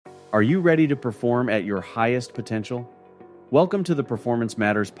Are you ready to perform at your highest potential? Welcome to the Performance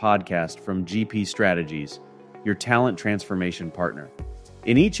Matters podcast from GP Strategies, your talent transformation partner.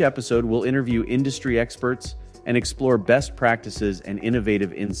 In each episode, we'll interview industry experts and explore best practices and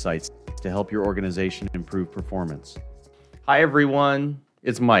innovative insights to help your organization improve performance. Hi, everyone.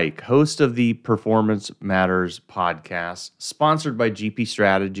 It's Mike, host of the Performance Matters podcast, sponsored by GP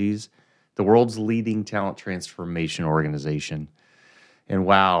Strategies, the world's leading talent transformation organization. And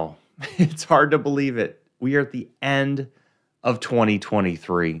wow, it's hard to believe it. We are at the end of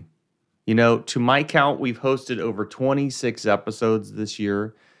 2023. You know, to my count, we've hosted over 26 episodes this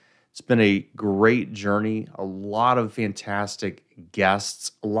year. It's been a great journey, a lot of fantastic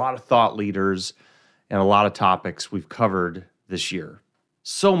guests, a lot of thought leaders, and a lot of topics we've covered this year.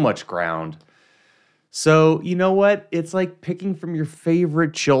 So much ground. So, you know what? It's like picking from your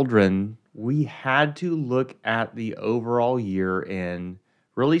favorite children. We had to look at the overall year and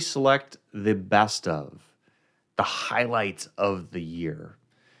really select the best of, the highlights of the year.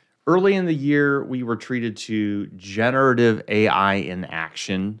 Early in the year, we were treated to generative AI in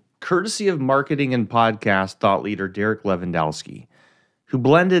action, courtesy of marketing and podcast thought leader Derek Lewandowski, who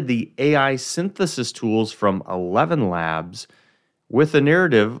blended the AI synthesis tools from 11 Labs with a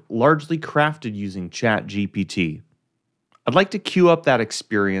narrative largely crafted using ChatGPT. I'd like to cue up that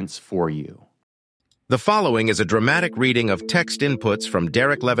experience for you. The following is a dramatic reading of text inputs from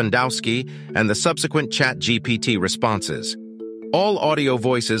Derek Lewandowski and the subsequent ChatGPT responses. All audio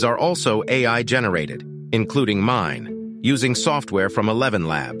voices are also AI-generated, including mine, using software from 11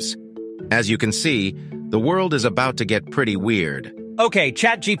 Labs. As you can see, the world is about to get pretty weird. Okay,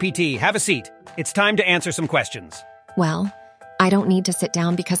 ChatGPT, have a seat. It's time to answer some questions. Well, I don't need to sit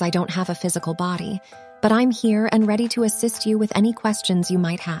down because I don't have a physical body, but I'm here and ready to assist you with any questions you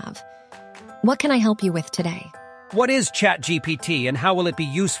might have. What can I help you with today? What is ChatGPT and how will it be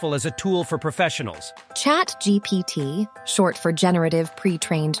useful as a tool for professionals? ChatGPT, short for Generative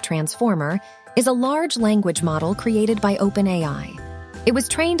Pre-trained Transformer, is a large language model created by OpenAI. It was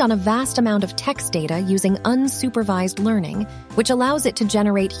trained on a vast amount of text data using unsupervised learning, which allows it to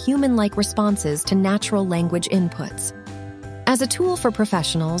generate human-like responses to natural language inputs. As a tool for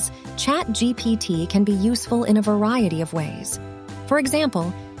professionals, ChatGPT can be useful in a variety of ways. For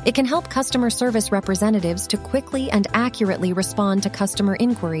example, it can help customer service representatives to quickly and accurately respond to customer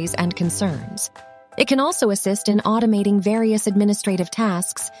inquiries and concerns. It can also assist in automating various administrative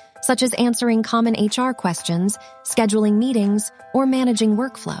tasks, such as answering common HR questions, scheduling meetings, or managing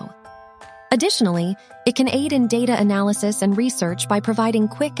workflow. Additionally, it can aid in data analysis and research by providing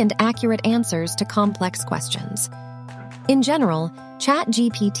quick and accurate answers to complex questions. In general,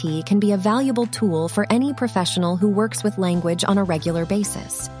 ChatGPT can be a valuable tool for any professional who works with language on a regular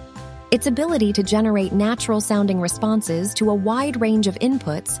basis. Its ability to generate natural-sounding responses to a wide range of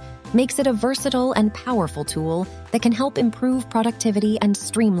inputs makes it a versatile and powerful tool that can help improve productivity and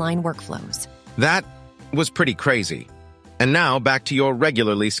streamline workflows. That was pretty crazy. And now back to your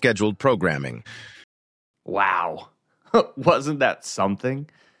regularly scheduled programming. Wow. Wasn't that something?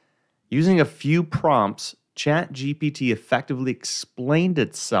 Using a few prompts, ChatGPT effectively explained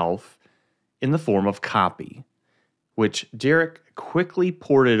itself in the form of copy, which Derek quickly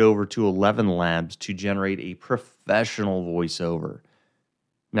ported over to 11 Labs to generate a professional voiceover.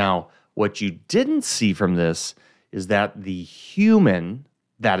 Now, what you didn't see from this is that the human,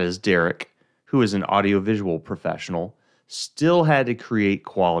 that is Derek, who is an audiovisual professional, still had to create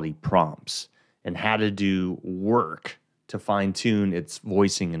quality prompts and had to do work to fine-tune its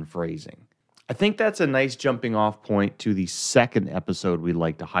voicing and phrasing. I think that's a nice jumping off point to the second episode we'd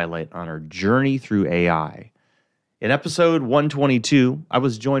like to highlight on our journey through AI. In episode 122, I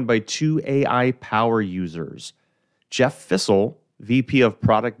was joined by two AI power users, Jeff Fissel, VP of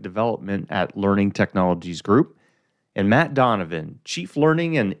Product Development at Learning Technologies Group, and Matt Donovan, Chief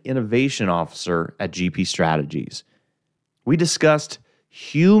Learning and Innovation Officer at GP Strategies. We discussed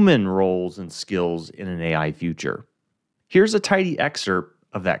human roles and skills in an AI future. Here's a tidy excerpt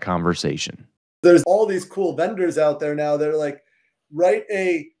of that conversation. There's all these cool vendors out there now that are like, write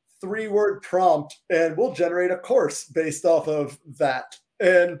a 3-word prompt and we'll generate a course based off of that.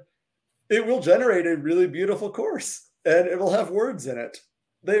 And it will generate a really beautiful course and it will have words in it.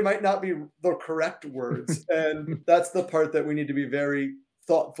 They might not be the correct words. And that's the part that we need to be very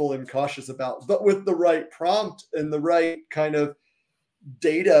thoughtful and cautious about. But with the right prompt and the right kind of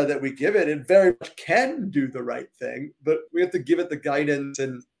data that we give it, it very much can do the right thing, but we have to give it the guidance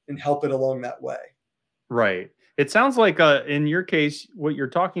and help it along that way. Right. It sounds like in your case, what you're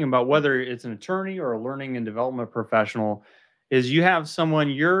talking about, whether it's an attorney or a learning and development professional, is you have someone,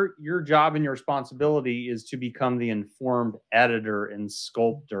 your job and your responsibility is to become the informed editor and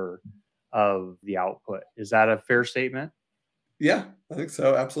sculptor of the output. Is that a fair statement? Yeah, I think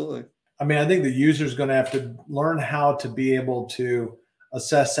so. Absolutely. I mean, I think the user is going to have to learn how to be able to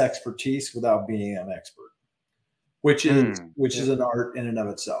assess expertise without being an expert, which is an art in and of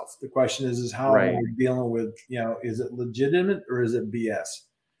itself. The question is how are we dealing with, is it legitimate or is it BS?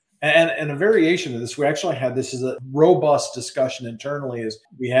 And a variation of this, we actually had, this is a robust discussion internally, is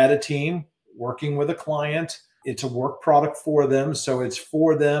we had a team working with a client. It's a work product for them. So it's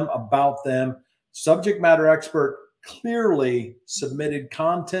for them, about them. Subject matter expert clearly submitted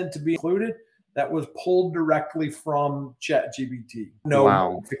content to be included that was pulled directly from ChatGPT. No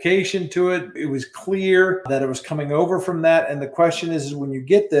modification to it. It was clear that it was coming over from that. And the question is when you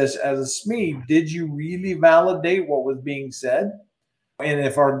get this as a SME, did you really validate what was being said? And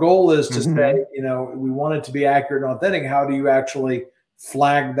if our goal is to say, we want it to be accurate and authentic, how do you actually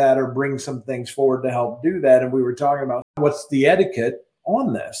flag that or bring some things forward to help do that? And we were talking about what's the etiquette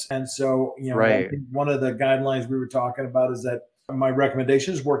on this. And so, I think one of the guidelines we were talking about is that my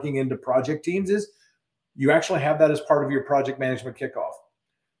recommendation is working into project teams is you actually have that as part of your project management kickoff.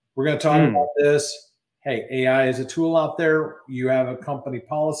 We're going to talk about this. Hey, AI is a tool out there. You have a company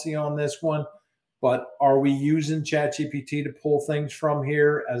policy on this one, but are we using ChatGPT to pull things from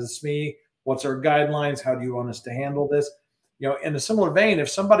here as a SME? What's our guidelines? How do you want us to handle this? In a similar vein, if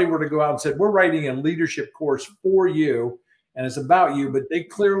somebody were to go out and said, we're writing a leadership course for you, and it's about you, but they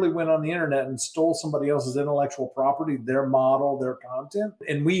clearly went on the internet and stole somebody else's intellectual property, their model, their content,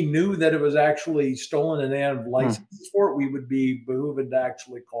 and we knew that it was actually stolen and they had licenses for it, we would be behooved to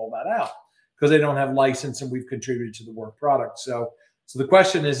actually call that out because they don't have license and we've contributed to the work product. So the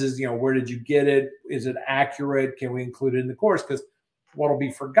question is, where did you get it? Is it accurate? Can we include it in the course? Because what will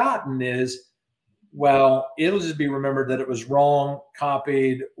be forgotten is, it'll just be remembered that it was wrong,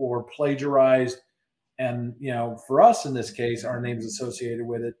 copied, or plagiarized. And, for us in this case, our name's associated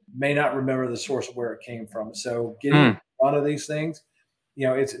with it, may not remember the source of where it came from. So getting in front of these things,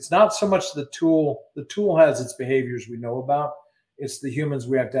 it's not so much the tool. The tool has its behaviors we know about. It's the humans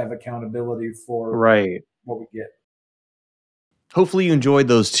we have to have accountability for what we get. Hopefully you enjoyed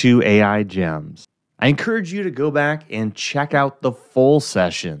those 2 AI gems. I encourage you to go back and check out the full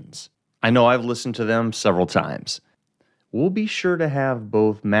sessions. I know I've listened to them several times. We'll be sure to have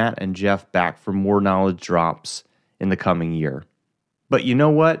both Matt and Jeff back for more knowledge drops in the coming year. But you know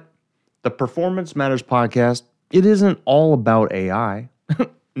what? The Performance Matters podcast, it isn't all about AI.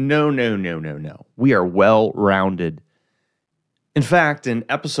 No. We are well-rounded. In fact, in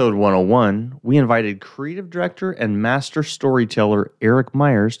episode 101, we invited creative director and master storyteller Eric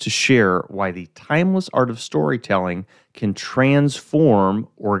Myers to share why the timeless art of storytelling can transform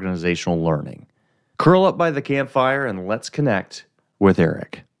organizational learning. Curl up by the campfire and let's connect with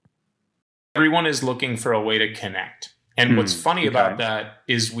Eric. Everyone is looking for a way to connect. And what's funny about that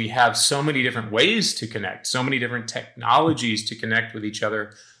is we have so many different ways to connect, so many different technologies to connect with each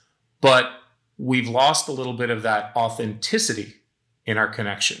other, but we've lost a little bit of that authenticity in our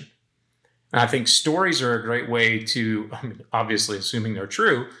connection. And I think stories are a great way to, obviously assuming they're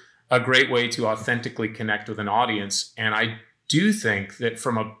true, a great way to authentically connect with an audience. And I do think that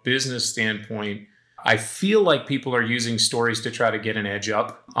from a business standpoint, I feel like people are using stories to try to get an edge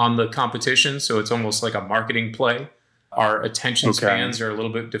up on the competition. So it's almost like a marketing play. Our attention spans are a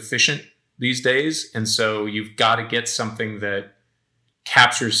little bit deficient these days. And so you've got to get something that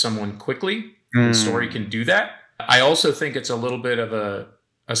captures someone quickly. And story can do that. I also think it's a little bit of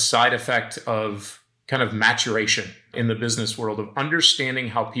a side effect of kind of maturation in the business world of understanding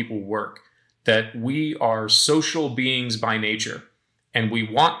how people work, that we are social beings by nature and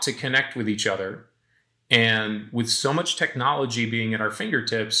we want to connect with each other. And with so much technology being at our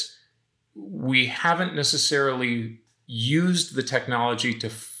fingertips, we haven't necessarily used the technology to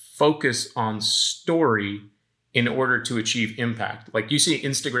focus on story in order to achieve impact. Like you see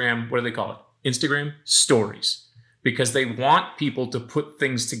Instagram, what do they call it? Instagram stories, because they want people to put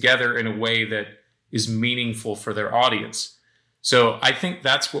things together in a way that is meaningful for their audience. So I think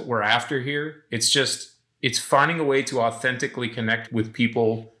that's what we're after here. It's finding a way to authentically connect with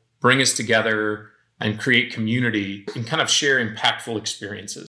people, bring us together, and create community and kind of share impactful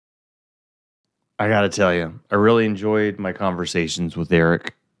experiences. I got to tell you, I really enjoyed my conversations with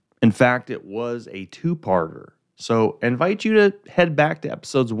Eric. In fact, it was a 2-parter. So I invite you to head back to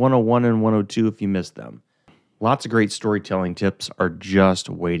episodes 101 and 102 if you missed them. Lots of great storytelling tips are just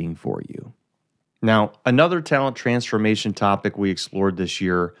waiting for you. Now, another talent transformation topic we explored this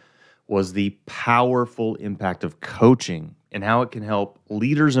year was the powerful impact of coaching and how it can help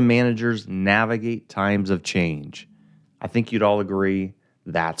leaders and managers navigate times of change. I think you'd all agree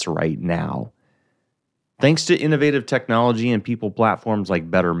that's right now. Thanks to innovative technology and people platforms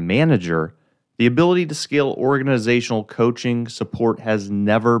like Better Manager, the ability to scale organizational coaching support has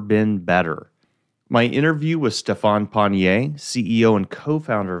never been better. My interview with Stefan Panier, CEO and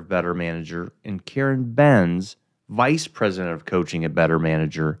co-founder of Better Manager, and Karen Benz, Vice President of Coaching at Better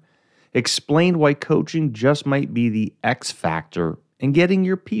Manager, explained why coaching just might be the X factor in getting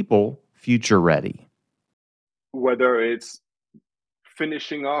your people future ready. Whether it's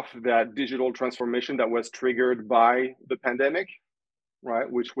finishing off that digital transformation that was triggered by the pandemic, right,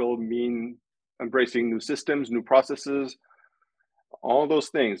 which will mean embracing new systems, new processes, all those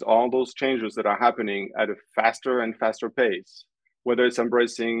things, all those changes that are happening at a faster and faster pace, whether it's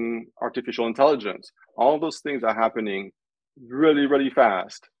embracing artificial intelligence, all those things are happening really, really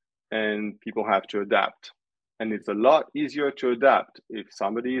fast, and people have to adapt. And it's a lot easier to adapt if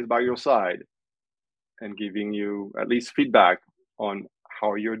somebody is by your side and giving you at least feedback on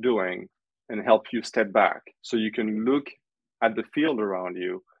how you're doing and help you step back so you can look at the field around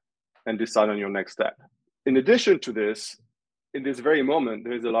you and decide on your next step. In addition to this, in this very moment,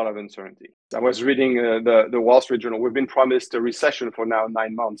 there's a lot of uncertainty. I was reading the Wall Street Journal. We've been promised a recession for now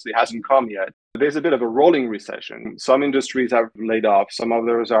 9 months. It hasn't come yet. There's a bit of a rolling recession. Some industries have laid off. Some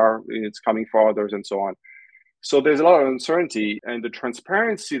others it's coming for others and so on. So there's a lot of uncertainty, and the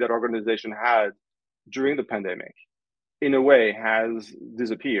transparency that organization had during the pandemic, in a way, has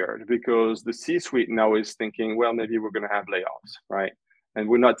disappeared because the C-suite now is thinking, well, maybe we're going to have layoffs, right? And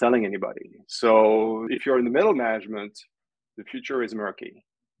we're not telling anybody. So if you're in the middle management, the future is murky.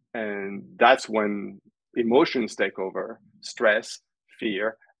 And that's when emotions take over, stress,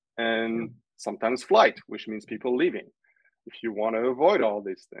 fear, and sometimes flight, which means people leaving. If you want to avoid all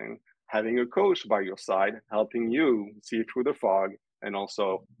these things, having a coach by your side, helping you see through the fog, and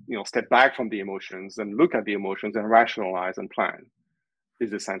also, step back from the emotions and look at the emotions and rationalize and plan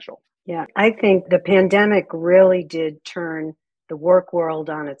is essential. Yeah, I think the pandemic really did turn the work world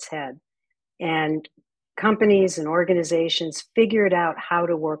on its head. And companies and organizations figured out how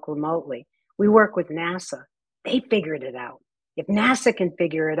to work remotely. We work with NASA. They figured it out. If NASA can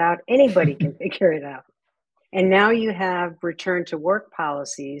figure it out, anybody can figure it out. And now you have return to work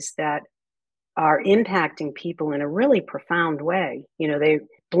policies that are impacting people in a really profound way. They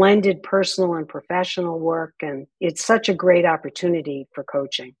blended personal and professional work, and it's such a great opportunity for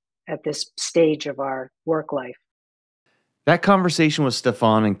coaching at this stage of our work life. That conversation with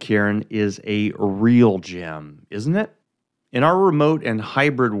Stefan and Karen is a real gem, isn't it? In our remote and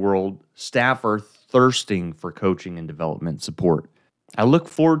hybrid world, staff are thirsting for coaching and development support. I look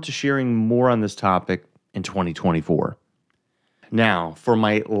forward to sharing more on this topic in 2024. Now, for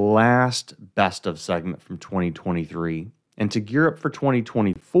my last best of segment from 2023, and to gear up for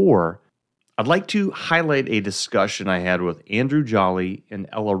 2024, I'd like to highlight a discussion I had with Andrew Jolly and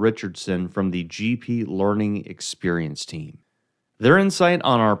Ella Richardson from the GP Learning Experience team. Their insight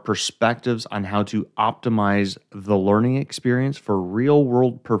on our perspectives on how to optimize the learning experience for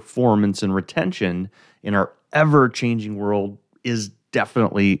real-world performance and retention in our ever-changing world is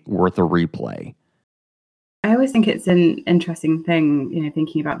definitely worth a replay. I always think it's an interesting thing,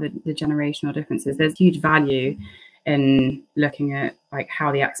 thinking about the generational differences. There's huge value in looking at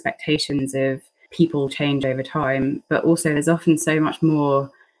how the expectations of people change over time, but also there's often so much more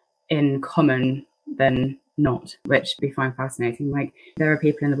in common than not, which we find fascinating. There are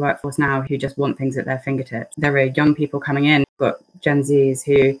people in the workforce now who just want things at their fingertips. There are young people coming in, but Gen Zs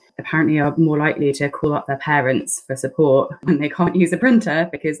who apparently are more likely to call up their parents for support when they can't use a printer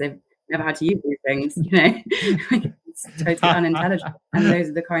because they've never had to use these things, It's totally unintelligible. And those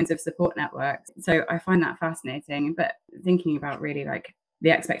are the kinds of support networks. So I find that fascinating. But thinking about really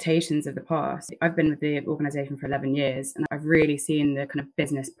the expectations of the past, I've been with the organization for 11 years, and I've really seen the kind of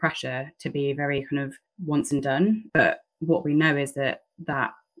business pressure to be very kind of once and done. But what we know is that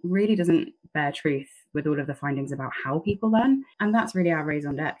really doesn't bear truth with all of the findings about how people learn. And that's really our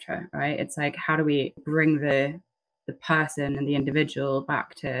raison d'etre, right? It's how do we bring the person and the individual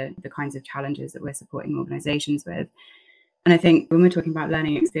back to the kinds of challenges that we're supporting organizations with. And I think when we're talking about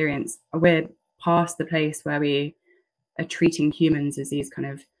learning experience, we're past the place where we are treating humans as these kind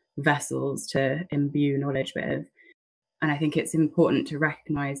of vessels to imbue knowledge with. And I think it's important to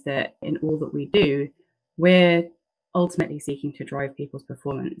recognize that in all that we do, we're ultimately seeking to drive people's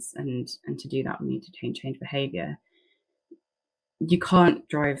performance. And to do that, we need to change behavior. You can't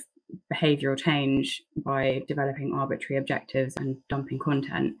drive behavioral change by developing arbitrary objectives and dumping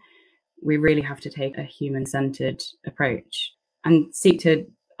content. We really have to take a human-centered approach and seek to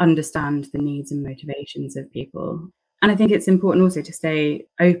understand the needs and motivations of people. And I think it's important also to stay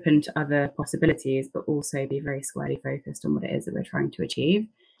open to other possibilities, but also be very squarely focused on what it is that we're trying to achieve.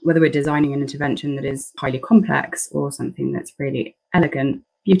 Whether we're designing an intervention that is highly complex or something that's really elegant,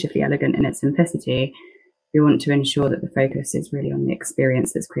 beautifully elegant in its simplicity, we want to ensure that the focus is really on the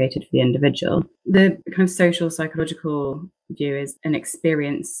experience that's created for the individual. The kind of social psychological view is an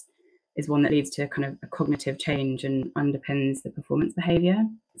experience is one that leads to kind of a cognitive change and underpins the performance behavior.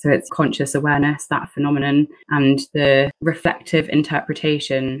 So it's conscious awareness, that phenomenon, and the reflective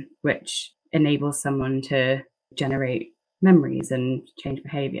interpretation, which enables someone to generate memories and change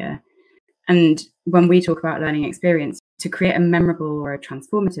behavior. And when we talk about learning experience, to create a memorable or a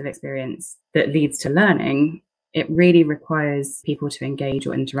transformative experience that leads to learning, it really requires people to engage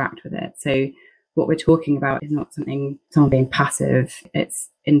or interact with it. So what we're talking about is not someone being passive, it's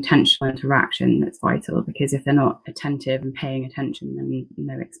intentional interaction that's vital, because if they're not attentive and paying attention, then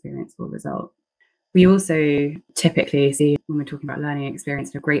no experience will result. We also typically see, when we're talking about learning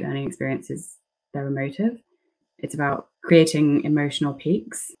experience, a great learning experience is they're emotive. It's about creating emotional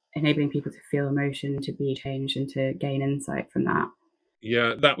peaks, enabling people to feel emotion, to be changed, and to gain insight from that.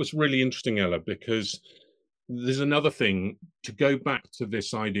 Yeah, that was really interesting, Ella, because there's another thing to go back to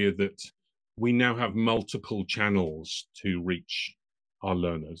this idea that we now have multiple channels to reach our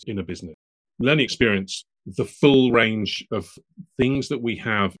learners in a business. Learning experience, the full range of things that we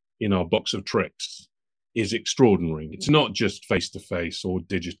have in our box of tricks is extraordinary. It's not just face-to-face or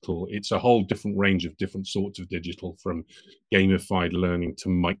digital. It's a whole different range of different sorts of digital, from gamified learning to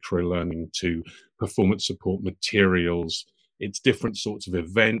micro-learning to performance support materials. It's different sorts of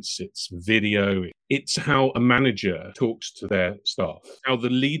events. It's video. It's how a manager talks to their staff, how the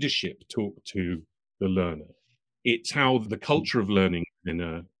leadership talk to the learner. It's how the culture of learning in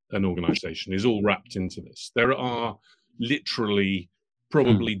an organization is all wrapped into this. There are literally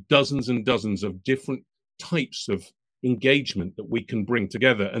probably dozens and dozens of different types of engagement that we can bring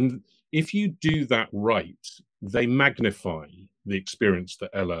together. And if you do that right, they magnify the experience that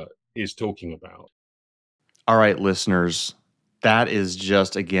Ella is talking about. All right, listeners, that is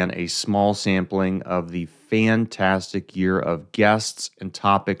just, again, a small sampling of the fantastic year of guests and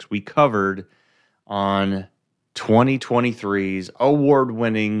topics we covered on 2023's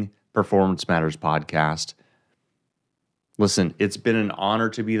award-winning Performance Matters podcast. Listen, it's been an honor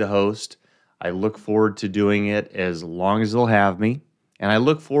to be the host. I look forward to doing it as long as they'll have me, and I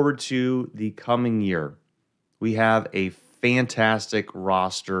look forward to the coming year. We have a fantastic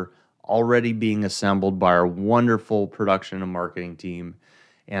roster already being assembled by our wonderful production and marketing team,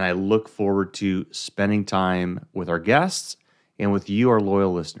 and I look forward to spending time with our guests and with you, our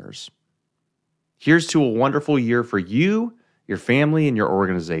loyal listeners. Here's to a wonderful year for you, your family, and your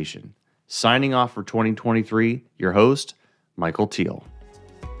organization. Signing off for 2023, your host, Michael Teal.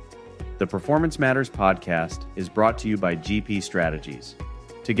 The Performance Matters podcast is brought to you by GP Strategies.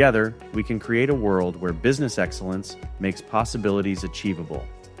 Together, we can create a world where business excellence makes possibilities achievable.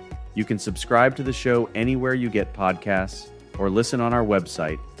 You can subscribe to the show anywhere you get podcasts or listen on our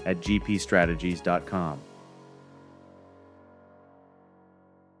website at gpstrategies.com.